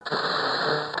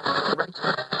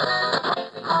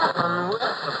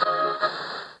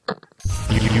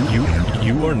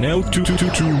are now tuned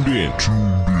in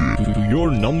to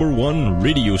your number one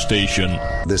radio station.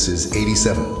 This is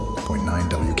 87.9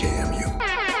 WKMU.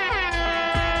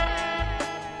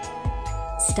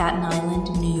 Staten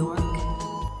Island, New York.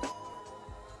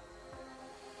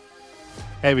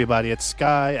 Hey everybody, it's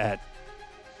Sky at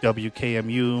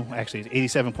WKMU. Actually,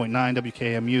 it's 87.9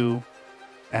 WKMU.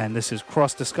 And this is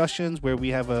Cross Discussions, where we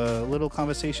have a little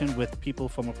conversation with people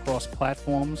from across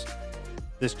platforms.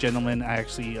 This gentleman I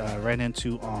actually ran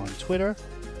into on Twitter.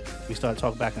 We started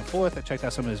talking back and forth. I checked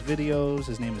out some of his videos.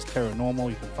 His name is Terronormal.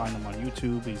 You can find him on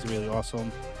YouTube. He's really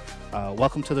awesome.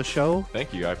 Welcome to the show.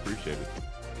 Thank you. I appreciate it.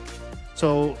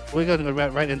 So we're going to go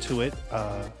right into it.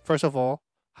 First of all,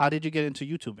 how did you get into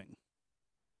YouTubing?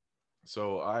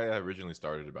 So I originally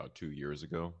started about 2 years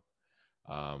ago.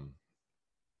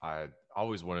 I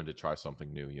always wanted to try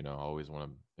something new. I always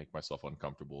want to make myself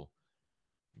uncomfortable,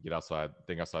 get outside,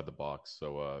 think outside the box.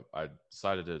 So I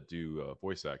decided to do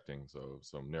voice acting, so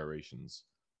some narrations.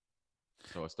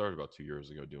 So I started about 2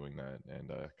 years ago doing that, and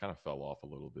kind of fell off a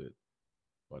little bit.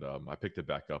 But I picked it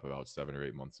back up about 7 or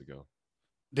 8 months ago.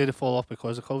 Did it fall off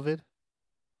because of COVID?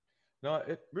 No,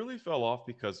 it really fell off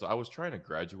because I was trying to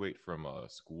graduate from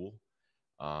school.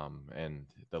 And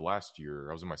the last year,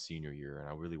 I was in my senior year, and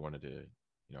I really wanted to,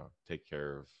 take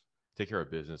care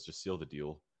of business, just seal the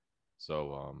deal.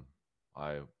 So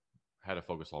I had to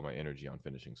focus all my energy on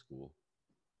finishing school.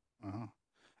 Uh-huh.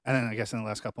 And then I guess in the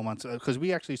last couple months, because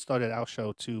we actually started our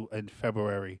show too in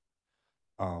February.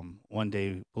 One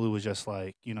day, Blue was just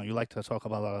like, you like to talk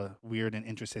about a lot of weird and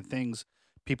interesting things.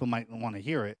 People might want to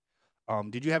hear it.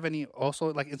 Did you have any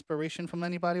also like inspiration from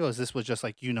anybody, or is this was just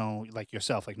like like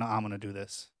yourself, like no, I'm gonna do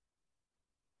this?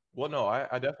 Well, no,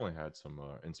 I definitely had some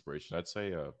inspiration. I'd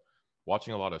say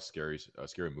watching a lot of scary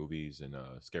movies and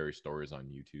scary stories on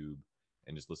YouTube,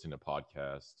 and just listening to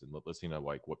podcasts and listening to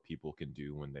like what people can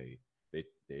do when they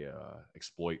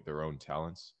exploit their own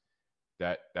talents.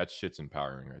 That shit's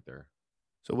empowering right there.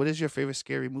 So, what is your favorite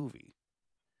scary movie?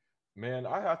 Man,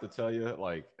 I have to tell you,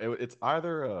 like it's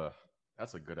either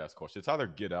that's a good ass question. It's either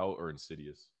Get Out or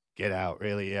Insidious. Get Out,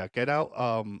 really? Yeah, Get Out.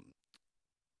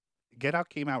 Get Out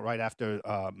came out right after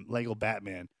Lego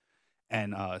Batman,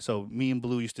 and so me and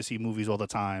Blue used to see movies all the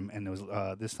time. And it was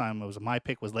this time it was my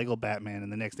pick was Lego Batman,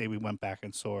 and the next day we went back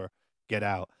and saw Get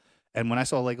Out. And when I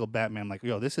saw Lego Batman, I'm like,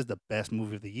 yo, this is the best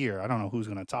movie of the year. I don't know who's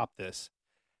gonna top this.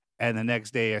 And the next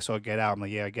day I saw Get Out. I'm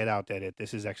like, yeah, Get Out did it.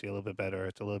 This is actually a little bit better.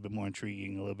 It's a little bit more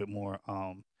intriguing, a little bit more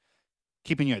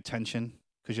keeping your attention.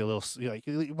 Because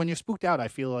when you're spooked out, I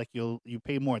feel like you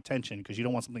pay more attention because you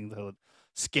don't want something to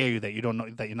scare you that you don't know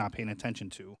that you're not paying attention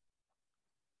to.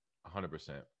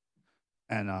 100%.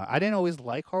 And I didn't always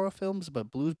like horror films,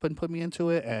 but Blue's put me into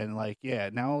it, and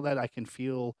now that I can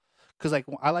feel, because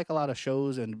I like a lot of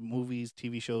shows and movies,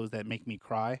 TV shows that make me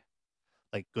cry,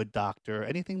 like Good Doctor,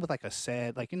 anything with like a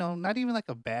sad, not even like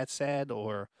a bad sad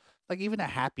or like even a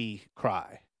happy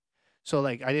cry. So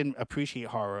I didn't appreciate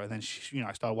horror, and then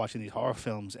I started watching these horror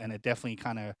films, and it definitely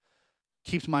kind of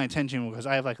keeps my attention because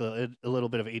I have like a little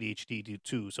bit of ADHD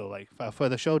too. So for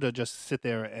the show to just sit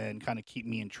there and kind of keep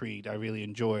me intrigued, I really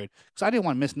enjoyed because I didn't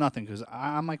want to miss nothing because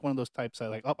I'm like one of those types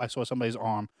that I saw somebody's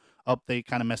arm, they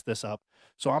kind of messed this up,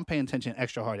 so I'm paying attention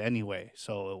extra hard anyway.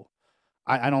 So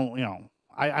I don't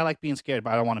I like being scared,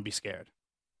 but I don't want to be scared.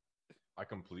 I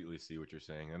completely see what you're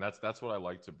saying, and that's what I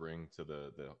like to bring to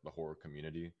the horror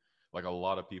community. Like a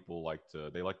lot of people like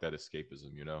that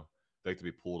escapism, they like to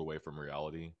be pulled away from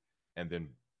reality and then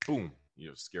boom,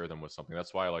 scare them with something.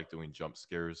 That's why I like doing jump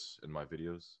scares in my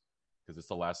videos because it's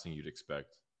the last thing you'd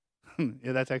expect.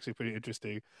 Yeah, that's actually pretty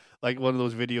interesting. Like one of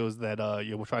those videos that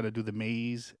you were trying to do the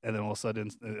maze and then all of a sudden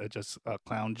just a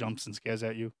clown jumps and scares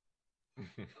at you.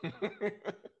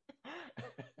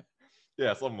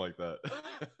 Yeah, something like that.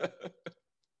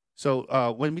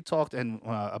 So when we talked and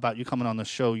about you coming on the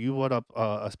show, you brought up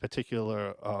a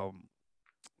particular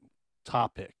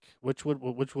topic. Which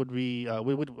would be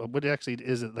what actually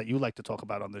is it that you like to talk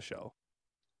about on the show?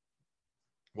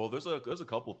 Well, there's a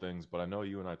couple things, but I know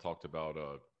you and I talked about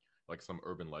like some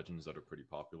urban legends that are pretty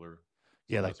popular.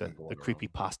 Yeah, like the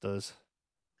creepypastas.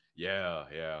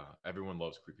 Yeah, everyone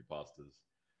loves creepypastas.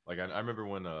 Like I remember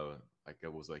when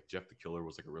it was like Jeff the Killer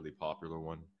was like a really popular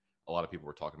one. A lot of people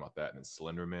were talking about that, and then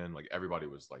Slender Man, like everybody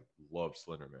was like loved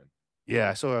Slender Man.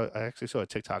 Yeah, I actually saw a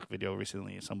TikTok video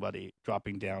recently. Somebody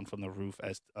dropping down from the roof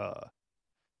as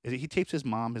he tapes his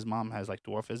mom. His mom has like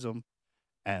dwarfism,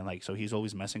 and so he's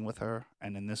always messing with her.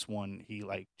 And in this one, he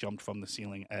jumped from the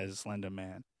ceiling as Slender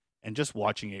Man, and just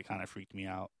watching it kind of freaked me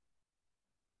out.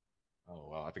 Oh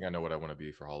wow, I think I know what I want to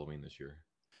be for Halloween this year.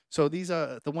 So these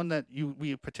are the one that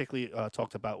we particularly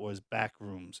talked about was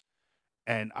Backrooms.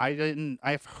 And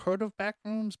I've heard of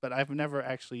Backrooms, but I've never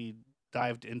actually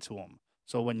dived into them.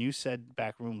 So when you said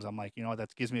Backrooms, I'm like,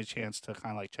 that gives me a chance to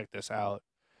kind of like check this out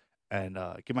and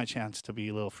give my chance to be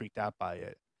a little freaked out by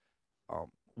it.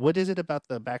 What is it about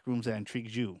the Backrooms that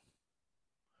intrigues you?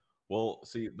 Well,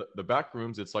 see, the back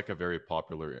rooms, it's like a very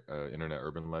popular internet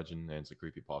urban legend, and it's a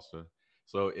creepypasta.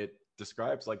 So it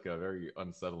describes like a very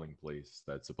unsettling place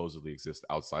that supposedly exists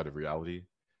outside of reality.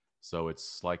 So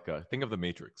it's like think of the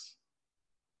Matrix.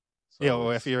 Yeah, So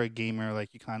or if it's you're a gamer,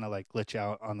 like you kind of like glitch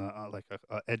out on a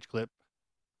edge clip.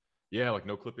 yeah, like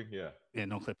no clipping, yeah. Yeah,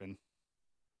 no clipping.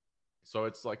 So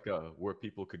it's like where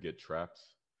people could get trapped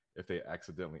if they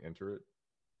accidentally enter it.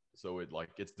 So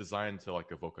it's designed to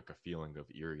like evoke like a feeling of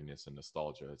eeriness and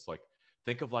nostalgia. It's like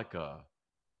think of like a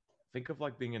think of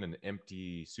like being in an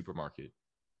empty supermarket,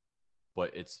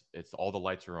 but it's all the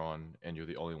lights are on and you're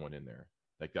the only one in there.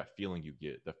 Like that feeling you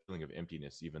get, the feeling of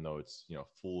emptiness, even though it's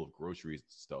full of groceries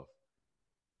and stuff.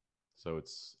 So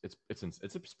it's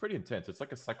pretty intense. It's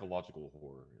like a psychological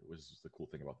horror. It was just the cool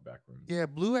thing about the back rooms. Yeah,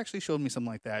 Blue actually showed me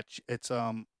something like that. It's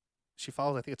she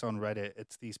follows. I think it's on Reddit.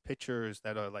 It's these pictures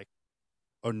that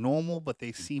are normal, but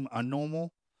they seem unnormal,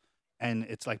 and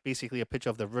it's like basically a picture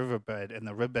of the riverbed, and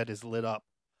the riverbed is lit up,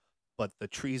 but the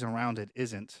trees around it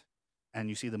isn't, and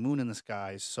you see the moon in the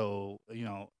sky. So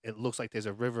it looks like there's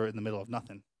a river in the middle of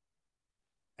nothing,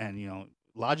 and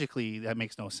logically that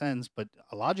makes no sense, but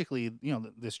logically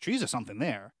there's trees or something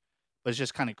there, but it's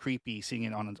just kind of creepy seeing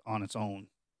it on its own.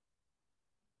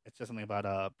 It's just something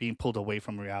about being pulled away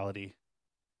from reality.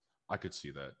 I could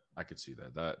see that. I could see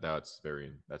that. That's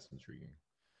intriguing.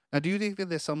 Now, do you think that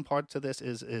there's some part to this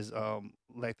is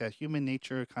like that human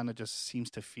nature kind of just seems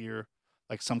to fear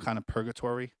like some kind of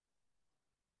purgatory?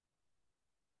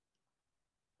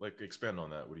 Like expand on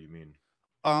that. What do you mean?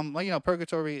 Like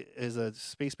purgatory is a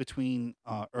space between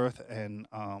Earth and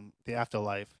the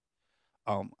afterlife.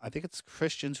 I think it's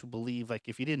Christians who believe like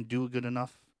if you didn't do good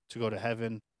enough to go to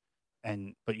heaven,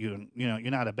 and but you're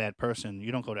not a bad person,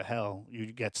 you don't go to hell.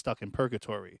 You get stuck in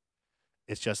purgatory.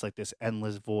 It's just like this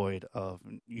endless void of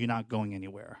you're not going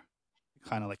anywhere.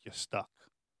 Kind of like you're stuck.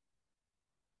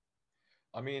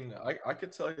 I mean, I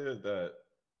could tell you that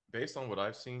based on what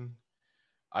I've seen,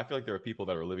 I feel like there are people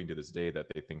that are living to this day that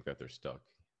they think that they're stuck.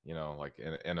 Like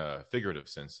in a figurative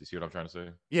sense. You see what I'm trying to say?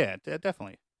 Yeah,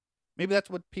 definitely. Maybe that's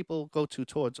what people go to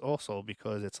towards also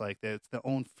because it's like it's their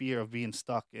own fear of being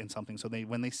stuck in something. So they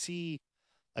when they see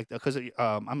like because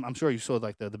I'm sure you saw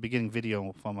like the beginning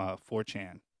video from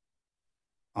 4chan.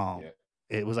 Um, Yeah.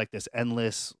 it was like this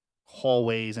endless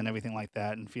hallways and everything like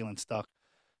that, and feeling stuck.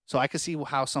 So I could see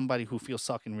how somebody who feels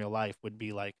stuck in real life would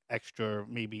be like extra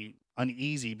maybe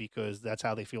uneasy because that's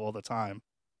how they feel all the time.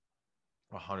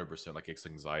 100%. Like it's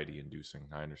anxiety inducing.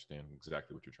 I understand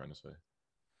exactly what you're trying to say.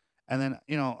 And then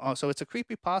so it's a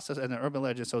creepy process and an urban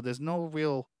legend. So there's no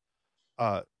real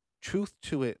uh, truth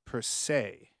to it per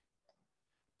se,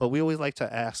 but we always like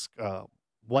to ask,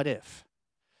 what if?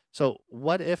 So,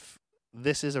 what if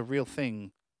this is a real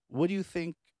thing? What do you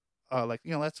think? Like,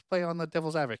 let's play on the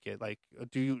devil's advocate. Like,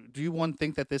 do you one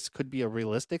think that this could be a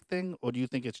realistic thing, or do you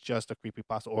think it's just a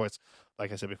creepypasta, or it's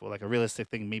like I said before, like a realistic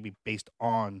thing, maybe based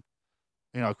on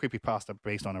a creepypasta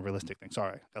based on a realistic thing?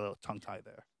 Sorry, got a little tongue tied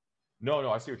there. No,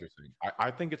 no, I see what you're saying. I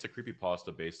think it's a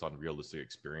creepypasta based on realistic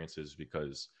experiences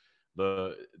because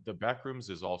the Backrooms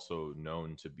is also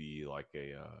known to be like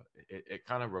it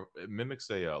kind of it mimics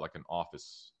like an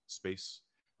office space.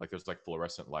 Like there's like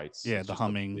fluorescent lights. Yeah, It's the just a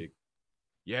humming, big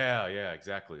yeah,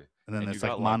 exactly. and then And you it's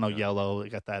like got like mono yellow. It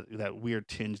got that weird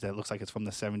tinge that looks like it's from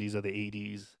the '70s or the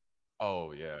 '80s.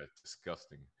 oh yeah, it's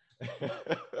disgusting.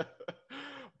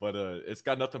 But it's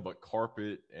got nothing but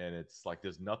carpet and it's like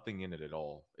there's nothing in it at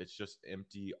all. It's just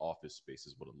empty office space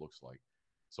is what it looks like.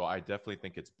 So I definitely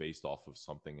think it's based off of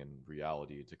something in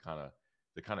reality to kind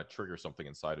of trigger something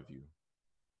inside of you.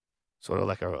 Sort of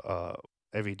like a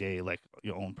everyday like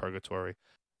your own purgatory.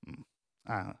 Mm,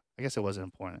 I don't know. I guess it wasn't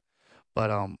important, but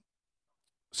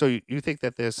so you think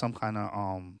that there's some kind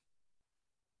of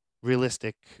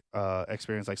realistic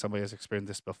experience like somebody has experienced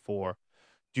this before?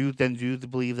 Do you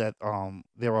believe that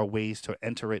there are ways to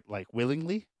enter it like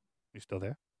willingly? You still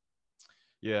there?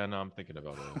 Yeah, no, I'm thinking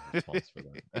about a response for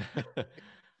that.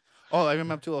 Oh, I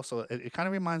remember too. Also, it kind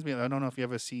of reminds me. I don't know if you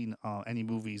ever seen any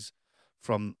movies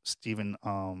from Stephen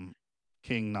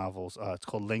King novels. It's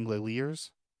called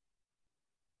Langoliers.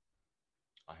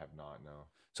 I have not, no.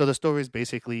 So the story is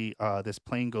basically this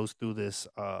plane goes through this,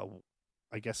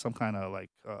 I guess, some kind of like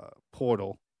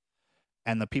portal,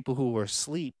 and the people who were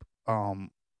asleep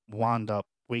wound up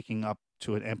waking up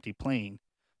to an empty plane.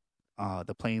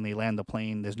 The plane, they land the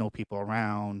plane. There's no people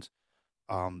around.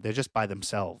 they're just by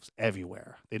themselves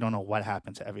everywhere. They don't know what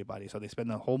happened to everybody, so they spend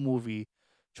the whole movie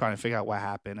trying to figure out what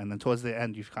happened, and then towards the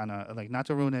end, you kind of like, not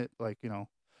to ruin it, like,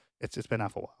 it's been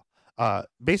out for a while.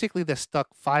 Basically, they're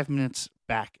stuck 5 minutes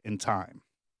back in time,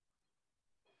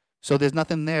 so there's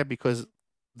nothing there because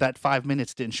that 5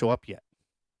 minutes didn't show up yet.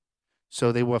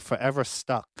 So they were forever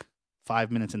stuck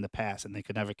 5 minutes in the past, and they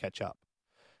could never catch up.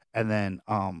 And then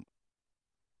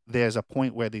there's a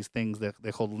point where these things that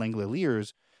they're called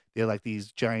Langoliers, they're like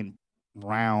these giant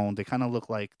round. They kind of look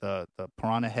like the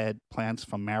piranha head plants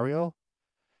from Mario,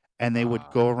 and they would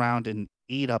go Ah, around and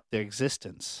eat up their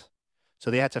existence.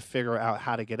 So they had to figure out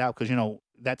how to get out because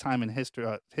that time in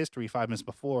history 5 minutes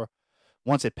before,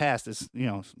 once it passed, it's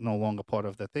no longer part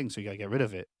of the thing. So you got to get rid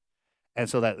of it. And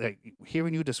so that, like,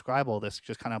 hearing you describe all this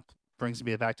just kind of brings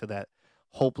me back to that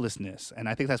hopelessness, and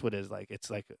I think that's what it is. Like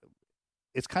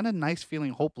it's kind of nice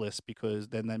feeling hopeless because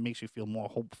then that makes you feel more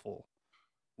hopeful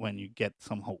when you get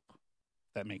some hope.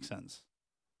 If that makes sense.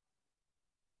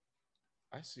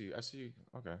 I see. I see.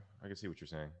 Okay, I can see what you're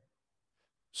saying.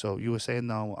 So you were saying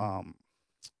though,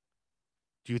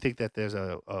 do you think that there's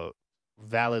a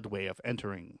valid way of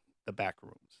entering the back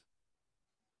rooms?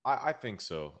 I think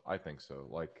so. I think so.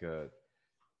 Like,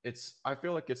 it's. I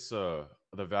feel like it's the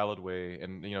valid way,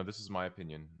 and this is my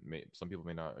opinion. Some people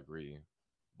may not agree,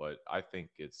 but I think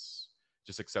it's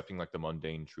just accepting like the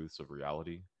mundane truths of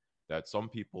reality. That some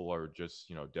people are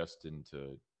just destined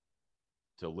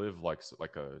to live like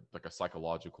a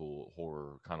psychological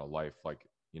horror kind of life, like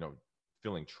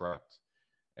feeling trapped.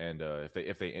 And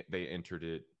if they entered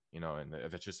it, and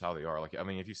if that's just how they are. Like, I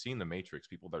mean, if you've seen the Matrix,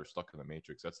 people that are stuck in the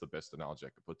Matrix, that's the best analogy I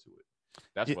could put to it.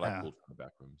 That's what I Yeah, pulled from the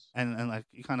back rooms. and like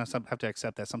you kind of have to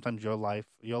accept that sometimes your life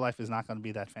is not going to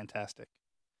be that fantastic,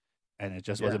 and it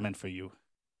just Yeah. wasn't meant for you.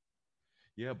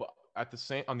 Yeah, but at the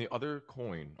same on the other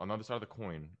coin, on the other side of the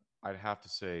coin, I'd have to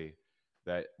say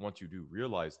that once you do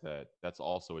realize that, that's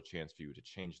also a chance for you to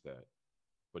change that.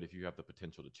 But if you have the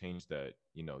potential to change that,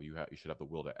 you should have the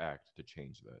will to act to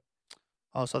change that.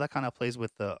 Oh, so that kind of plays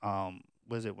with the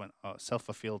what is it when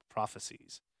self-fulfilled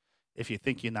prophecies. If you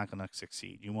think you're not going to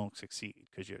succeed, you won't succeed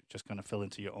because you're just going to fill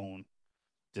into your own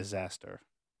disaster.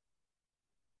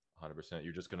 100%.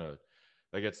 You're just gonna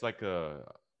like it's like that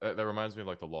reminds me of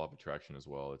like the law of attraction as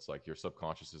well. It's like your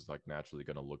subconscious is like naturally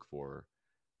gonna look for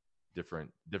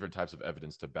different types of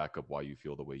evidence to back up why you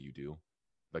feel the way you do.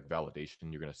 Like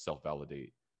validation, you're gonna self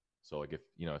validate. So like if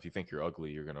you think you're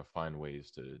ugly, you're gonna find ways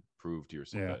to prove to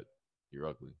yourself Yeah. that you're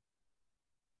ugly.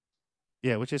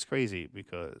 Yeah, which is crazy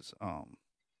because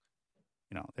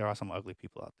there are some ugly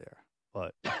people out there.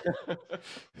 But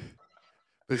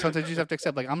sometimes you just have to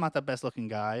accept, like, I'm not the best looking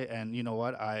guy, and you know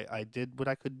what? I did what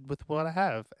I could with what I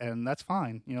have, and that's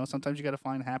fine. Sometimes you got to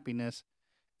find happiness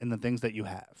in the things that you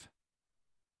have.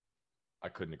 I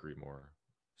couldn't agree more.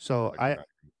 So I could I not.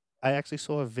 I actually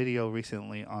saw a video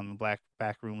recently on Black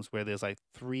Backrooms where there's like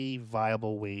three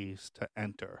viable ways to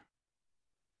enter.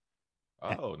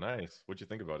 And Oh, nice. What'd you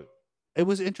think about it? it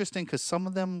was interesting because some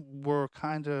of them were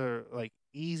kind of like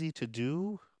easy to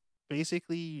do.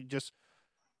 Basically, you just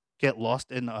get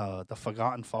lost in the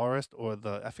Forgotten Forest, or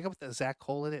I forget what the exact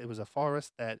call it. It was a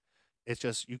forest that it's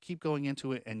just you keep going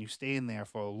into it and you stay in there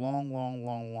for a long, long,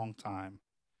 long, long time,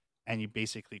 and you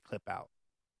basically clip out.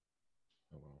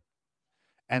 Oh well.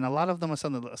 And a lot of them are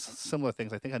some of the similar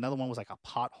things. I think another one was like a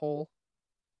pothole,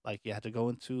 like you had to go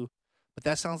into. But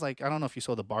that sounds like, I don't know if you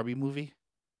saw the Barbie movie.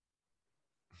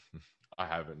 I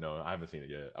haven't. No, I haven't seen it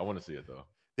yet. I want to see it though.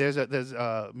 There's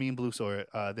me and Blue saw it.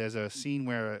 There's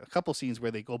a couple scenes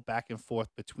where they go back and forth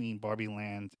between Barbie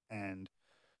Land and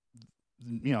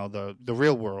the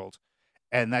real world,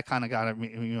 and that kind of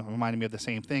reminded me of the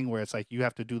same thing where it's like you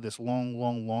have to do this long,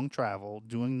 long, long travel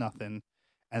doing nothing,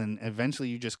 and then eventually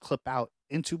you just clip out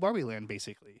into Barbie Land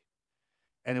basically.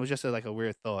 And it was just like a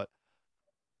weird thought.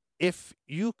 If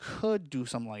you could do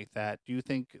something like that, do you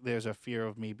think there's a fear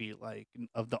of maybe like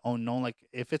of the unknown? Like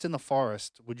if it's in the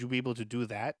forest, would you be able to do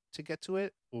that to get to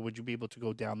it, or would you be able to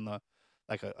go down the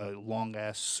like a long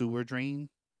ass sewer drain?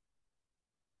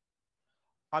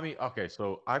 I mean, okay,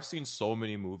 so I've seen so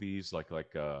many movies like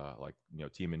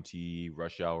TMNT,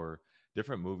 Rush Hour,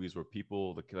 different movies where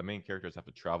the main characters have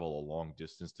to travel a long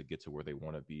distance to get to where they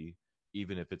want to be,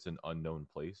 even if it's an unknown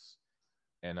place.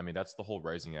 And I mean, that's the whole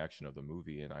rising action of the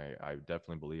movie. And I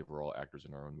definitely believe we're all actors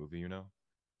in our own movie.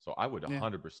 So I would Yeah.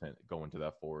 100% go into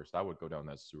that forest. I would go down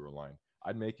that sewer line.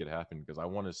 I'd make it happen because I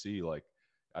want to see like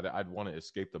I'd want to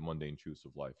escape the mundane truths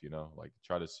of life. Like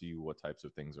try to see what types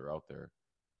of things are out there.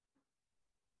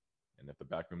 And if the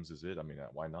backrooms is it, I mean,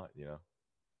 why not?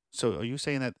 So are you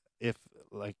saying that if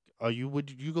like are you would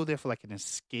you go there for like an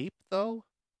escape though?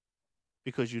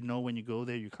 because you know when you go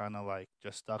there, you kind of like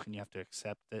just stuck and you have to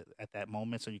accept it at that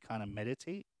moment, so you kind of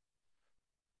meditate?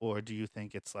 Or do you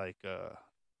think it's like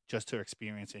just to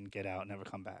experience it and get out, never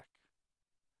come back?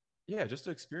 Yeah, just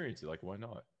to experience it. Like, why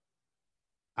not?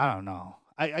 I don't know.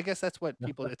 I guess that's what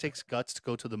people. It takes guts to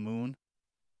go to the moon.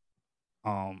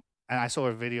 And I saw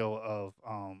a video of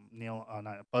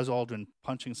not, Buzz Aldrin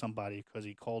punching somebody because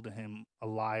he called him a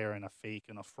liar and a fake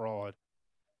and a fraud,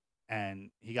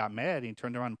 and he got mad and he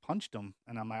turned around and punched him.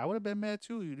 And I'm like, I would have been mad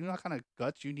too. You know what kind of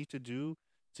guts you need to do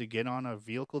to get on a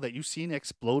vehicle that you've seen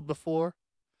explode before?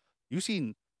 You've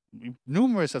seen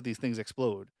numerous of these things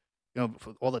explode,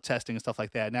 for all the testing and stuff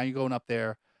like that. Now you're going up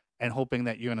there and hoping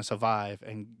that you're going to survive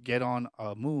and get on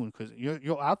a moon because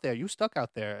you're out there, you stuck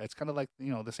out there. It's kind of like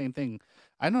the same thing.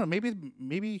 I don't know.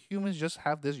 Maybe humans just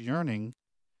have this yearning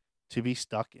to be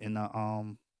stuck in a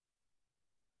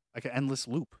like an endless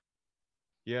loop.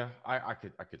 Yeah, I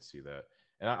could see that,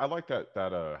 and I like that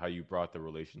how you brought the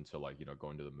relation to like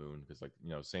going to the moon because like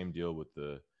same deal with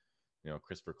the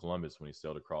Christopher Columbus when he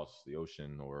sailed across the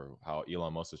ocean, or how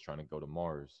Elon Musk is trying to go to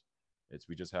Mars. It's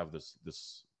we just have this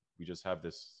we just have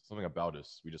this something about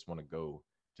us. We just want to go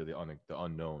to the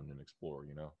unknown and explore.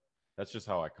 That's just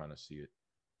how I kind of see it.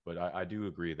 But I do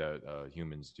agree that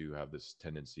humans do have this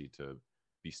tendency to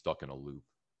be stuck in a loop.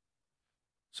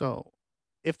 So,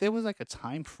 if there was like a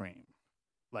time frame,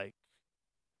 like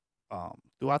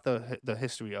throughout the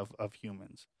history of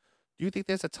humans, do you think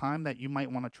there's a time that you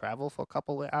might want to travel for a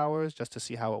couple of hours just to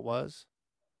see how it was?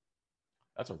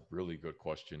 That's a really good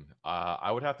question.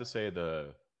 I would have to say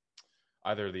the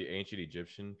either the ancient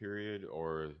Egyptian period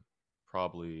or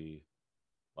probably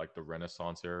like the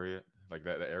Renaissance area, like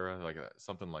that era, like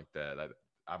something like that.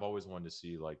 I've always wanted to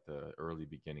see like the early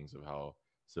beginnings of how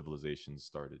civilizations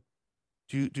started.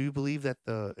 Do you believe that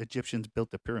the Egyptians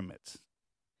built the pyramids?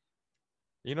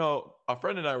 A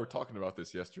friend and I were talking about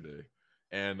this yesterday,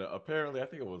 and apparently, I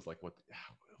think it was like it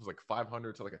was like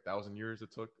 500 to like 1,000 years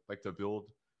it took like to build.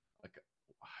 Like,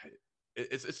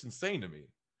 it's insane to me.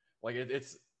 Like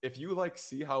it's if you like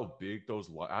see how big I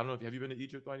don't know if have you been to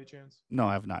Egypt by any chance? No,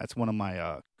 I have not. It's one of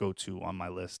my go-to on my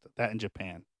list. That in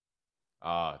Japan,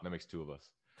 Ah, that makes two of us.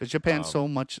 because Japan's Um, so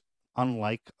much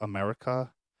unlike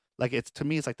America. Like it's to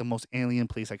me, it's like the most alien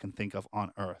place I can think of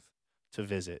on Earth to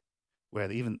visit,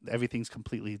 where even everything's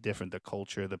completely different. The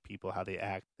culture, the people, how they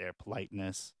act, their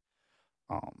politeness.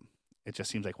 Um, it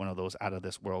just seems like one of those out of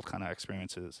this world kind of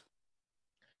experiences.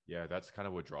 yeah, that's kind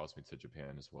of what draws me to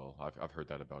Japan as well. I've heard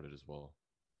that about it as well.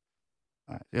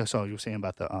 Yeah. So you were saying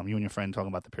about the you and your friend talking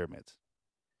about the pyramids.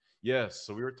 Yes,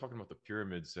 so we were talking about the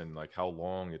pyramids and like how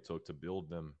long it took to build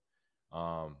them.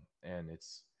 And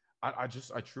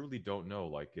I truly don't know.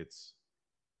 Like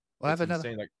Well, I have it's another.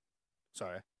 insane. Like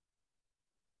Sorry,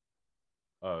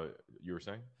 uh you were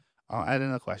saying? I had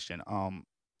another question.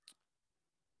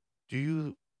 Do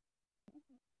you?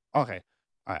 Okay,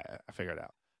 I figured it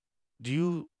out. Do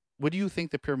you? What do you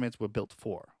think the pyramids were built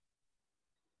for?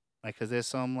 Like, because there's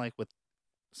some like what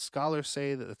scholars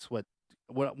say that it's what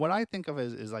I think of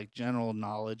as like general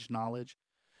knowledge.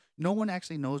 No one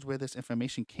actually knows where this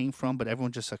information came from, but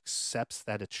everyone just accepts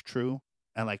that it's true.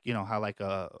 And like how like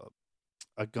a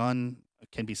gun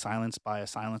can be silenced by a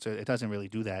silencer. It doesn't really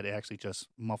do that. It actually just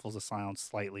muffles the sound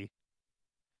slightly.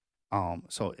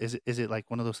 So is it like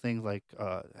one of those things like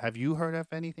have you heard of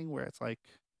anything where it's like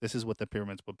this is what the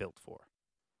pyramids were built for?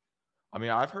 I mean,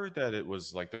 I've heard that it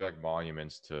was like they're like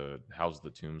monuments to house the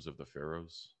tombs of the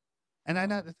pharaohs. And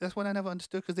Um, that's what I never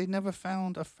understood because they never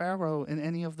found a pharaoh in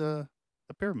any of the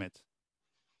pyramids.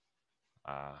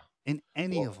 uh, In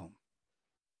any well, of them.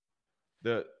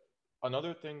 the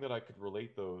another thing that I could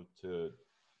relate though to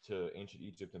ancient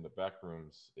Egypt and the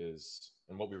backrooms is,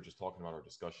 and what we were just talking about our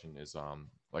discussion is,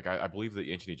 like I believe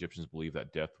the ancient Egyptians believe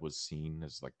that death was seen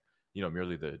as like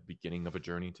merely the beginning of a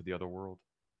journey to the other world.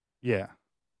 Yeah.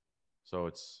 So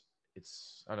it's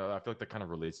I don't know, I feel like that kind of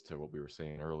relates to what we were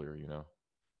saying earlier.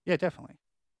 Yeah, definitely.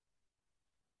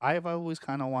 I've always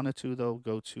kind of wanted to though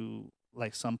go to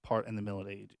like some part in the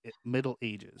Middle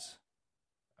Ages.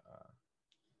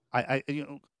 Uh,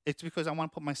 It's because I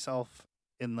want to put myself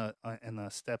in the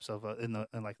steps of in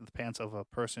like the pants of a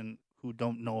person who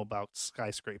don't know about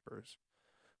skyscrapers,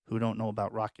 who don't know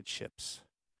about rocket ships,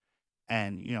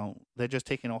 and they're just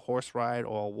taking a horse ride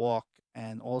or a walk,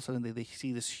 and all of a sudden they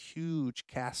see this huge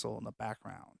castle in the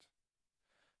background.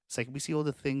 It's like we see all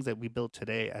the things that we built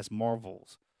today as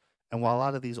marvels, and while a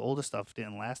lot of these older stuff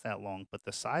didn't last that long, but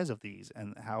the size of these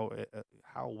and how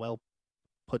well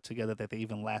put together that they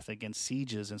even last against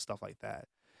sieges and stuff like that.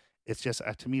 It's just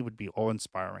to me would be awe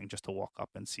inspiring just to walk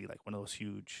up and see like one of those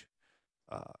huge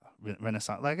uh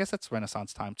Renaissance. Like, I guess that's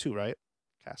Renaissance time too, right?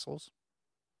 Castles.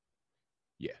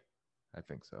 I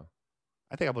think so.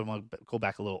 I think I would want to go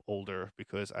back a little older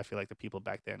because I feel like the people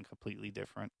back then completely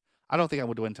different. I don't think I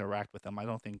would interact with them. I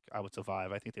don't think I would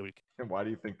survive. I think they would. And why do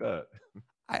you think that?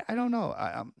 I don't know.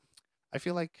 I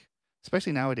feel like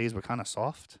especially nowadays we're kind of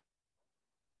soft,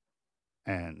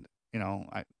 and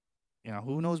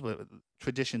who knows what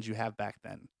traditions you have back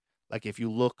then. Like if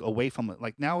you look away from it,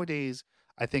 like nowadays,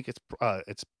 I think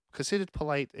it's considered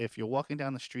polite if you're walking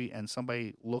down the street and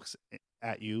somebody looks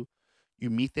at you, you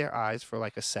meet their eyes for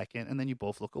like a second, and then you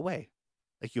both look away,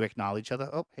 like you acknowledge each other.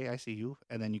 Oh, hey, I see you,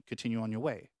 and then you continue on your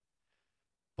way.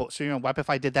 But so what if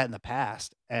I did that in the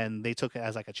past and they took it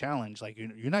as like a challenge? Like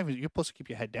you're not even you're supposed to keep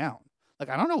your head down. Like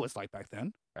I don't know what it's like back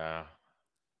then. Uh,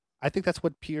 I think that's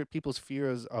what people's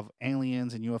fears of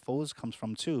aliens and UFOs comes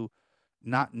from too,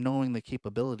 not knowing the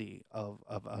capability of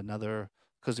another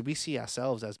because we see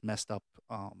ourselves as messed up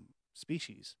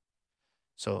species.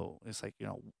 So it's like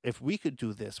if we could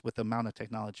do this with the amount of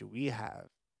technology we have,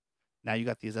 now you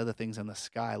got these other things in the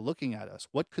sky looking at us.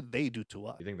 What could they do to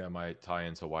us? you think that might tie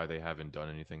into why they haven't done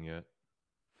anything yet?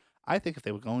 I think if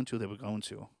they were going to, they were going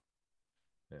to.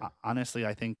 Yeah. Honestly,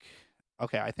 I think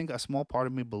okay. I think a small part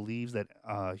of me believes that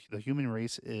the human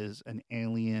race is an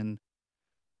alien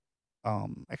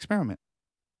experiment.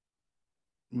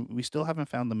 We still haven't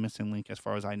found the missing link, as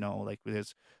far as I know. Like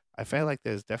I feel like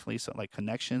there's definitely some like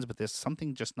connections, but there's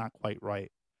something just not quite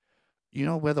right.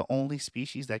 We're the only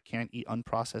species that can't eat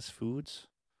unprocessed foods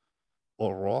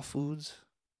or raw foods.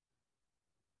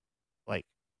 Like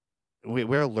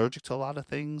we're allergic to a lot of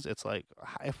things. It's like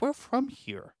if we're from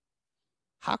here,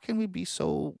 how can we be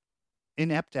so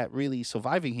inept at really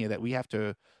surviving here that we have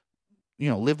to,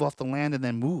 live off the land and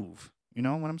then move? You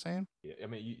know what I'm saying? Yeah, I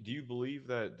mean, do you believe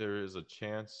that there is a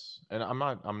chance? And I'm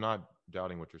not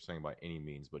doubting what you're saying by any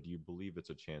means, but do you believe it's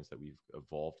a chance that we've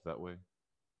evolved that way?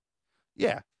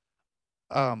 Yeah.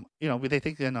 They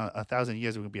think in a thousand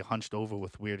years we're gonna be hunched over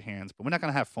with weird hands, but we're not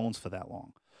gonna have phones for that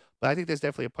long. But I think there's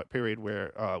definitely a period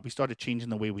where we started changing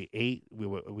the way we ate.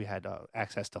 We had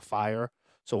access to fire.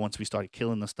 So once we started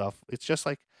killing the stuff, it's just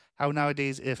like how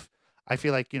nowadays, if I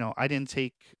feel like I didn't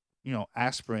take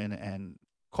aspirin and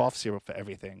cough syrup for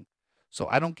everything, so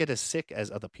I don't get as sick as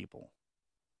other people.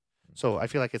 So I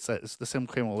feel like it's the same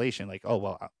correlation. Like, oh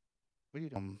well, what are you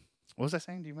doing? What was I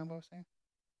saying? Do you remember what I was saying?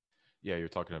 Yeah, you're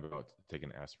talking about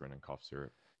taking aspirin and cough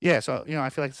syrup. Yeah, so I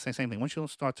feel like it's the same thing. Once you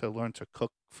start to learn to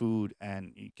cook food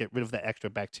and you get rid of the extra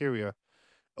bacteria,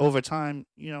 over time,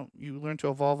 you learn to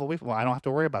evolve away from. Well, I don't have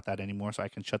to worry about that anymore, so I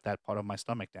can shut that part of my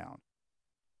stomach down.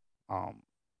 Um,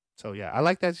 so yeah, I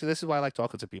like that. So this is why I like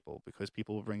talking to people because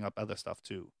people will bring up other stuff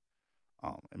too.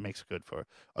 It makes it good for.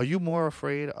 Are you more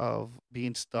afraid of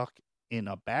being stuck in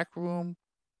a back room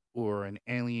or an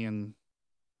alien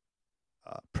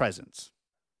presence?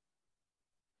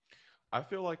 I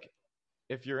feel like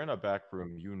if you're in a back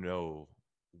room, you know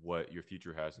what your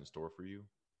future has in store for you.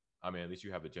 I mean, at least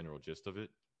you have the general gist of it.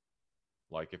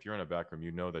 Like if you're in a back room,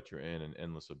 you know that you're in an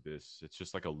endless abyss. It's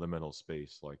just like a liminal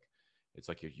space. Like it's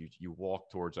like you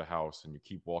walk towards a house and you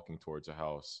keep walking towards a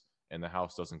house, and the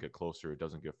house doesn't get closer, it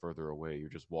doesn't get further away. You're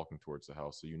just walking towards the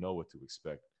house, so you know what to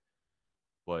expect.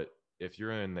 But if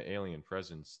you're in the alien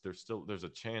presence, there's a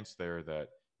chance there that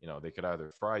they could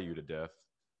either fry you to death,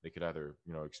 they could either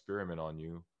experiment on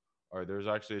you, or there's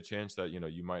actually a chance that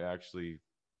you might actually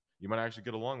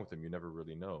get along with them. You never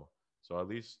really know. So at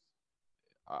least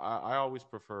I always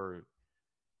prefer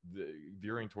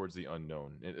veering towards the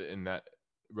unknown in that,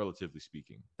 relatively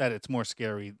speaking. That it's more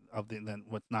scary than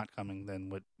what's not coming than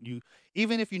what you.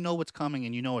 Even if you know what's coming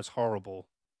and you know it's horrible,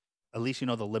 at least you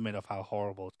know the limit of how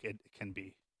horrible it can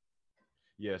be.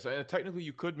 Yes, and technically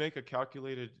you could make a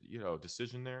calculated,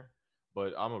 decision there,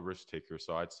 but I'm a risk taker,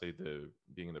 so I'd say the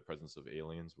being in the presence of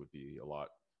aliens would be a lot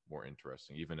more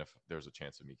interesting, even if there's a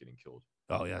chance of me getting killed.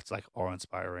 Oh yeah, it's like awe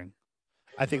inspiring.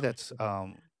 I think that's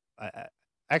I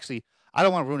actually I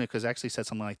don't want to ruin it because I actually said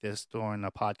something like this during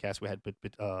a podcast we had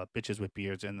bitches with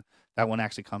beards, and that one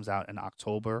actually comes out in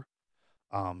October.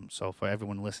 So for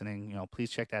everyone listening, please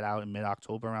check that out in mid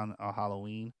October around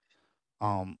Halloween.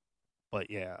 Um, but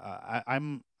yeah,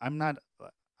 I'm not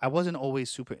I wasn't always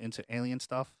super into alien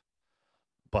stuff,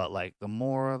 but like the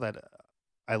more that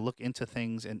I look into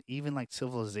things and even like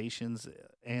civilizations,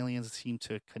 aliens seem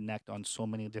to connect on so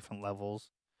many different levels.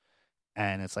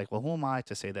 And it's like, well, who am I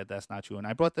to say that that's not true? And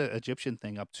I brought the Egyptian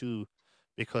thing up too,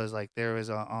 because like there is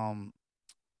the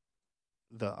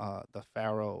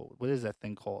pharaoh. What is that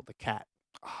thing called? The cat,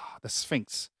 the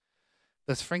Sphinx.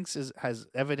 The Sphinx has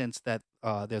evidence that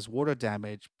there's water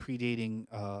damage predating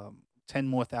 10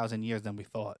 more thousand years than we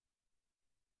thought.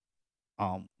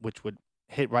 Which would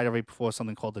hit right before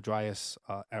something called the Dryas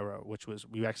era, which was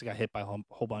we actually got hit by a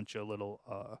whole bunch of little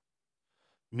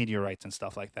meteorites and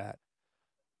stuff like that.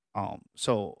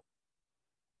 So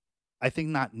I think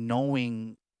not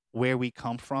knowing where we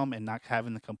come from and not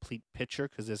having the complete picture,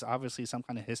 because there's obviously some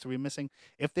kind of history missing.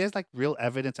 If there's like real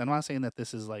evidence, I'm not saying that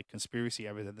this is like conspiracy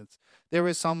evidence. There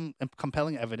is some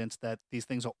compelling evidence that these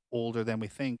things are older than we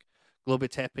think. Globe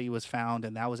Tepe was found,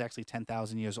 and that was actually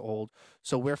 10,000 years old.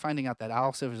 So we're finding out that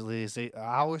our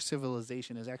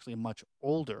civilization is actually much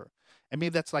older, and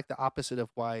maybe that's like the opposite of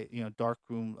why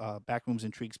back rooms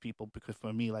intrigues people. Because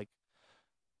for me, like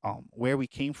where we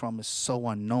came from is so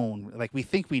unknown. Like we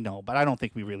think we know, but I don't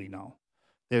think we really know.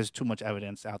 There's too much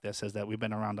evidence out there says that we've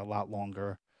been around a lot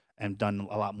longer and done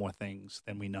a lot more things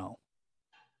than we know.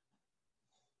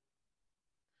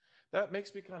 That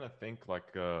makes me kind of think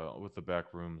like with the back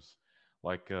rooms,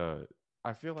 like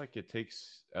I feel like it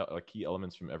takes like key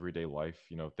elements from everyday life,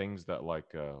 you know, things that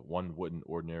like one wouldn't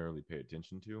ordinarily pay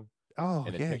attention to, Oh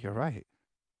and it yeah, take you're right.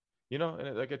 you know,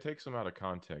 and like it takes them out of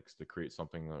context to create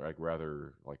something like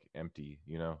rather like empty,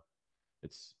 you know.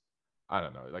 It's I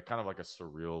don't know, like kind of like a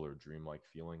surreal or dreamlike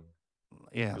feeling.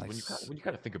 Yeah, Because like when you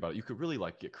kind of think about it, you could really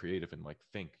like get creative and like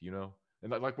think, you know,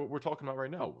 and like what we're talking about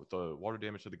right now with the water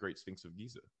damage to the Great Sphinx of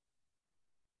Giza.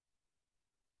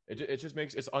 It just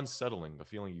makes it's unsettling the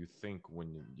feeling you think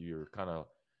when you're kind of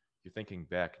you're thinking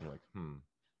back and you're like, you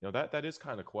know that is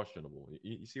kind of questionable.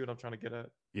 You see what I'm trying to get at?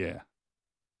 yeah.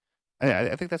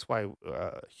 I think that's why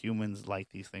humans like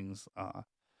these things.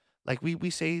 Like we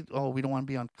say, oh, we don't want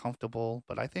to be uncomfortable,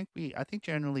 but I think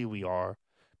generally we are.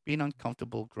 Being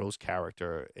uncomfortable grows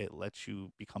character. It lets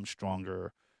you become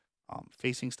stronger.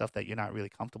 Facing stuff that you're not really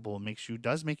comfortable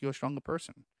does make you a stronger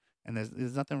person. And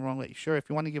there's nothing wrong with sure if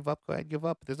you want to give up, go ahead give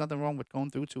up. There's nothing wrong with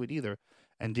going through to it either,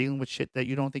 and dealing with shit that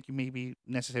you don't think you maybe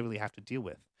necessarily have to deal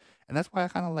with. And that's why I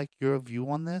kind of like your view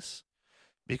on this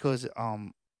because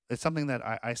it's something that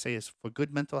I say is for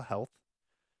good mental health.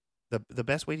 The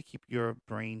best way to keep your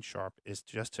brain sharp is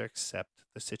just to accept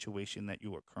the situation that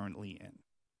you are currently in.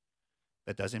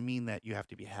 That doesn't mean that you have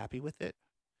to be happy with it.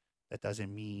 That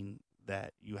doesn't mean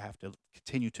that you have to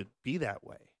continue to be that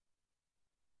way.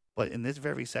 But in this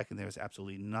very second, there is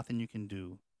absolutely nothing you can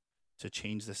do to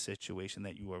change the situation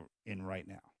that you are in right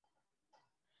now.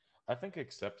 I think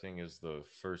accepting is the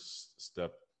first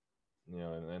step, you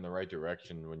know, in the right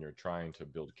direction when you're trying to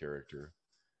build character.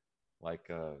 Like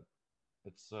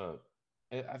it's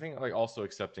I think like also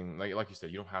accepting like you said,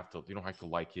 you don't have to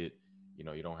like it, you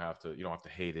know, you don't have to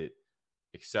hate it.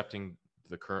 Accepting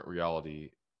the current reality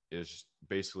is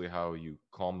basically how you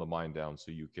calm the mind down so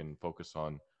you can focus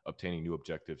on obtaining new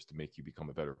objectives to make you become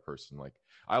a better person. Like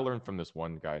I learned from this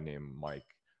one guy named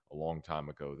Mike a long time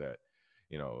ago that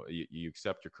you know you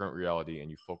accept your current reality and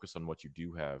you focus on what you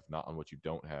do have, not on what you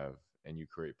don't have, and you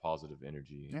create positive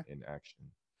energy Yeah. in action.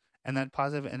 And that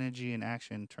positive energy and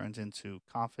action turns into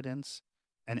confidence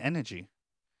and energy.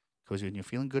 Because when you're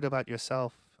feeling good about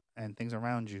yourself and things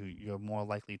around you, you're more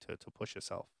likely to push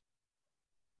yourself.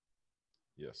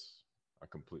 Yes, I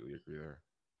completely agree there.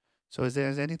 So is there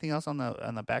anything else on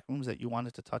the back rooms that you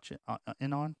wanted to touch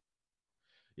in on?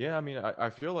 Yeah, I mean, I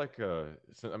feel like I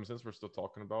mean, since we're still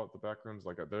talking about the backrooms,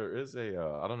 like there is a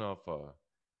I don't know if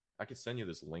I could send you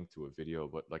this link to a video,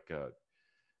 but like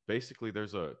basically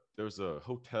there's a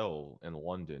hotel in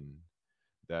London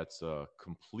that's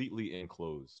completely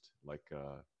enclosed. Like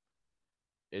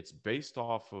it's based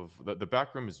off of the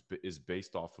backroom is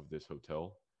based off of this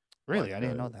hotel. Really, I Like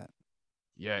didn't know that.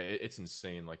 yeah, it's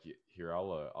insane. Like here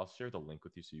I'll share the link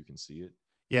with you so you can see it.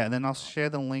 Yeah, and then I'll Uh, share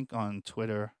the link on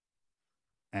Twitter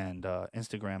and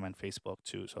Instagram and Facebook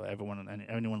too, so everyone and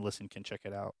anyone listening can check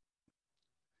it out.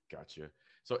 Gotcha.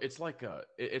 So it's like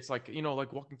it's like you know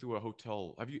like walking through a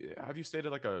hotel. Have you stayed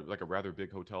at like a rather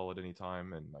big hotel at any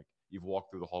time and like you've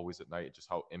walked through the hallways at night just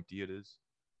how empty it is?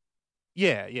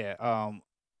 Yeah, yeah.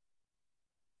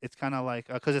 It's kind of like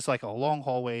because it's like a long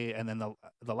hallway, and then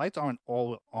the lights aren't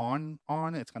all on.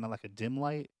 It's kind of like a dim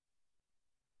light.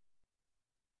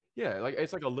 Yeah, like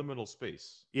it's like a liminal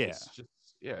space. Yeah, It's just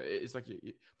yeah, it's like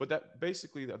but that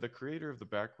basically the creator of the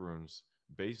Backrooms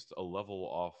based a level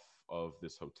off of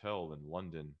this hotel in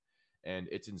London, and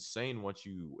it's insane once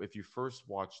you if you first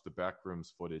watch the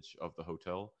Backrooms footage of the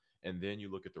hotel, and then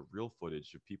you look at the real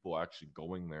footage of people actually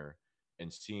going there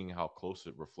and seeing how close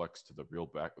it reflects to the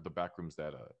Backrooms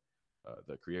that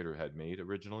the creator had made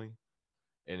originally,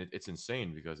 and it's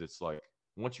insane because it's like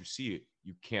once you see it,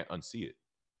 you can't unsee it.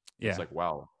 It's yeah. like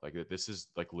wow, like this is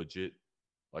like legit,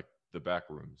 like the back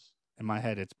rooms. In my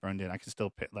head, it's burned in. I can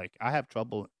still like I have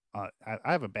trouble. I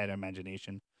have a bad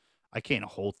imagination. I can't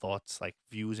hold thoughts like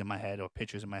views in my head or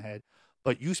pictures in my head.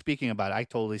 But you speaking about it, I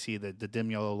totally see the dim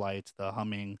yellow lights, the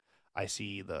humming. I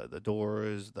see the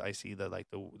doors. I see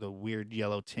the weird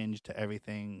yellow tinge to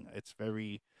everything. It's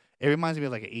very. It reminds me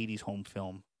of like an '80s home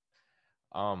film.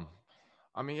 Um,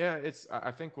 I mean, yeah,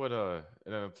 I think what to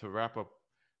wrap up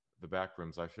the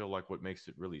Backrooms, I feel like what makes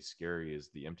it really scary is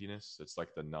the emptiness. It's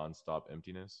like the nonstop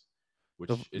emptiness,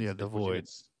 The which in void.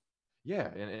 its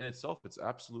yeah, in itself, it's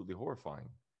absolutely horrifying.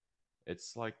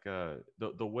 It's like the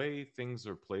way things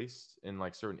are placed in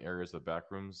like certain areas of the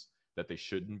Backrooms that they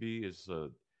shouldn't be is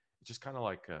it's just kind of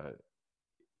like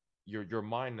your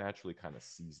mind naturally kind of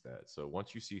sees that. So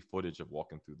once you see footage of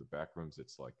walking through the Backrooms,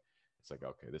 it's like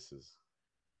okay, this is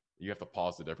you have to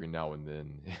pause it every now and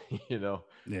then, you know.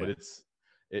 But Yeah.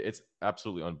 it's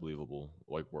absolutely unbelievable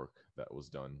like work that was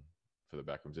done for the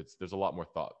Backrooms. It's there's a lot more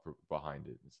behind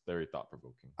it. It's very thought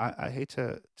provoking. I hate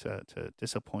to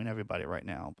disappoint everybody right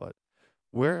now, but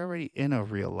we're already in a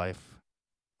real life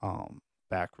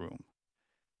back room.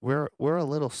 We're a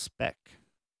little speck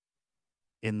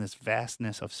in this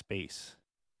vastness of space,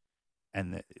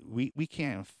 and we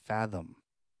can't fathom.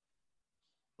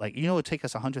 Like it would take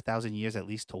us 100,000 years at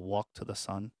least to walk to the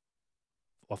sun,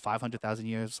 or 500,000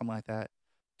 years, something like that.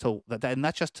 To that, and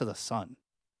not just to the sun.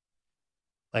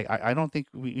 Like I don't think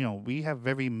we have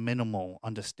very minimal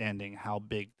understanding how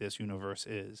big this universe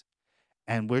is,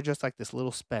 and we're just like this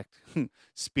little speck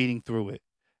speeding through it,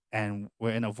 and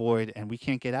we're in a void and we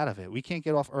can't get out of it. We can't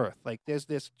get off Earth. Like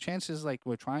there's chances like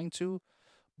we're trying to,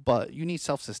 but you need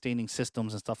self-sustaining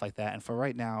systems and stuff like that. And for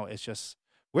right now, it's just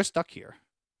we're stuck here,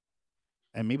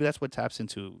 and maybe that's what taps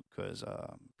into because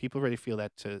people already feel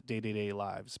that to day-to-day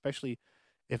lives, especially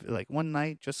if like one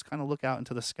night just kind of look out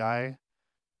into the sky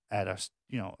at it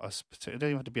doesn't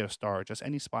even have to be at a star, just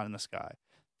any spot in the sky.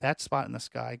 That spot in the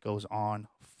sky goes on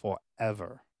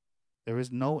forever. There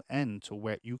is no end to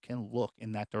where you can look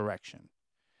in that direction.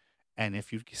 And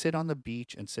if you sit on the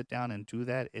beach and sit down and do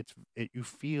that, you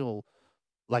feel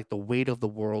like the weight of the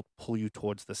world pull you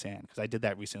towards the sand. Because I did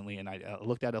that recently, and I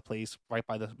looked at a place right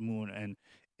by the moon, and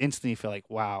instantly feel like,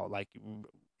 wow, like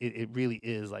it really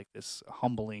is like this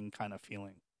humbling kind of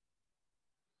feeling.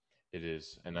 It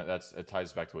is, and that's it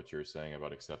ties back to what you were saying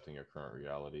about accepting your current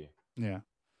reality. Yeah.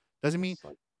 Doesn't mean It's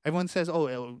like everyone says, "Oh,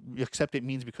 you accept it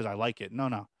means because I like it." No,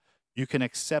 no. You can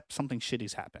accept something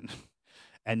shitty's happened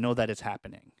and know that it's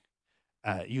happening.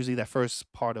 Usually, that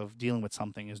first part of dealing with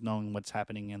something is knowing what's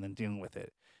happening and then dealing with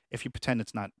it. If you pretend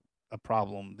it's not a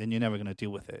problem, then you're never going to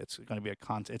deal with it. It's going to be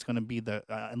It's going to be the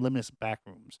limitless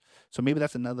backrooms. So maybe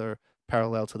that's another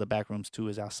parallel to the backrooms too.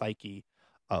 Is our psyche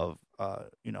of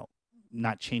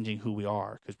not changing who we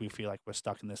are because we feel like we're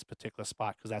stuck in this particular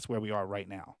spot because that's where we are right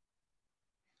now.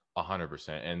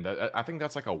 100%, and I think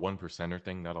that's like a 1%er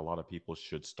thing that a lot of people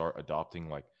should start adopting.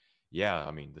 Like, yeah,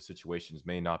 I mean, the situations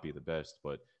may not be the best,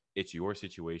 but it's your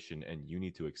situation, and you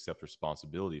need to accept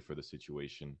responsibility for the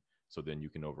situation, so then you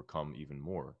can overcome even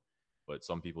more. But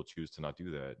some people choose to not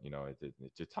do that. You know,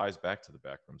 it ties back to the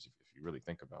Backrooms if you really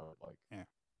think about it. Like, Yeah.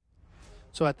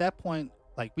 So at that point,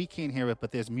 like we can't hear it,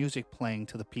 but there's music playing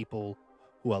to the people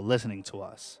who are listening to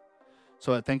us.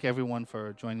 So I thank everyone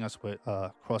for joining us with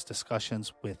cross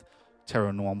discussions with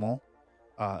Terronormal.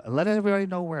 And let everybody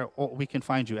know where we can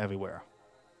find you everywhere.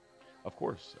 of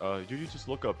course, you just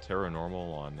look up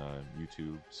Terronormal on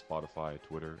YouTube, Spotify,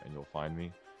 Twitter, and you'll find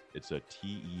me. It's a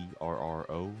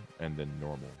TERRO and then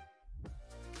normal.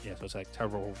 Yeah, so it's like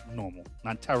Terronormal,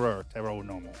 not terror,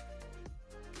 Terronormal.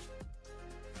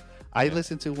 I Yeah.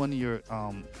 listened to one of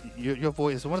your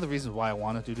voice. One of the reasons why I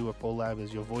wanted to do a collab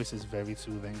is your voice is very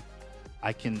soothing.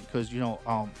 I can because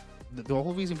the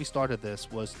whole reason we started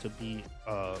this was to be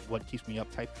what keeps me up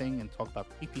type thing and talk about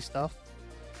creepy stuff.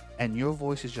 And your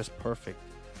voice is just perfect.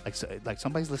 Like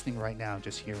somebody's listening right now,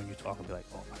 just hearing you talk and be like,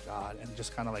 "Oh my god," and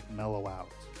just kind of like mellow out.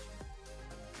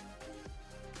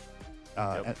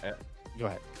 Yep. Go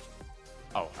ahead.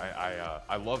 Oh,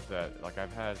 I love that. Like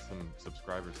I've had some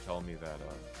subscribers tell me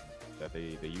that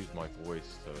they use my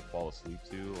voice to fall asleep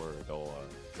to, or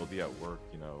they'll be at work.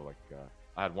 You know, like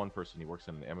I had one person, he works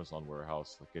in an Amazon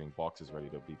warehouse, like getting boxes ready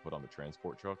to be put on the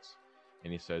transport trucks,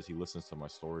 and he says he listens to my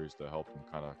stories to help him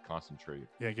kind of concentrate.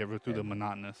 Yeah, get through the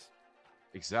monotonous.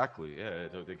 Exactly. Yeah,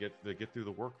 they get through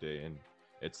the workday, and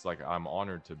it's like I'm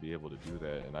honored to be able to do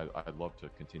that, and I'd love to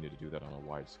continue to do that on a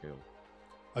wide scale.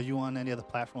 Are you on any other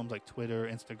platforms like Twitter,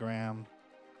 Instagram?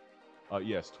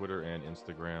 Yes, Twitter and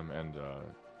Instagram and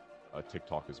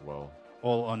TikTok as well.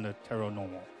 All on the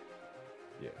Terronormal.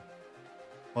 Yeah.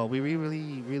 Well, we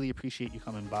really, really appreciate you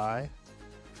coming by.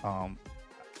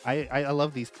 I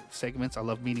love these segments. I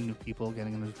love meeting new people,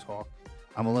 getting them to talk.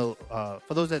 I'm a little,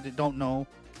 for those that don't know,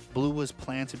 Blue was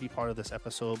planned to be part of this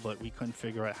episode, but we couldn't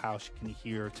figure out how she can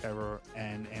hear Terror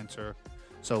and answer,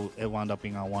 so it wound up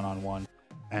being a one-on-one.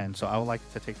 And so I would like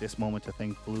to take this moment to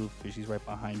thank Blue, because she's right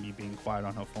behind me being quiet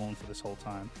on her phone for this whole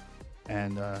time.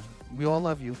 And we all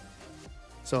love you.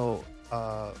 So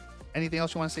anything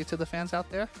else you want to say to the fans out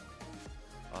there?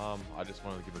 I just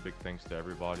wanted to give a big thanks to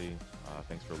everybody.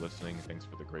 Thanks for listening. Thanks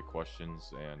for the great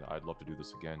questions. And I'd love to do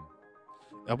this again.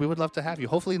 We would love to have you.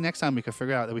 Hopefully next time we can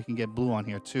figure out that we can get Blue on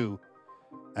here too.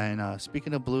 And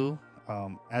speaking of Blue,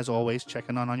 as always,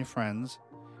 checking on your friends.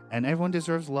 And everyone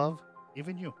deserves love,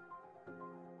 even you.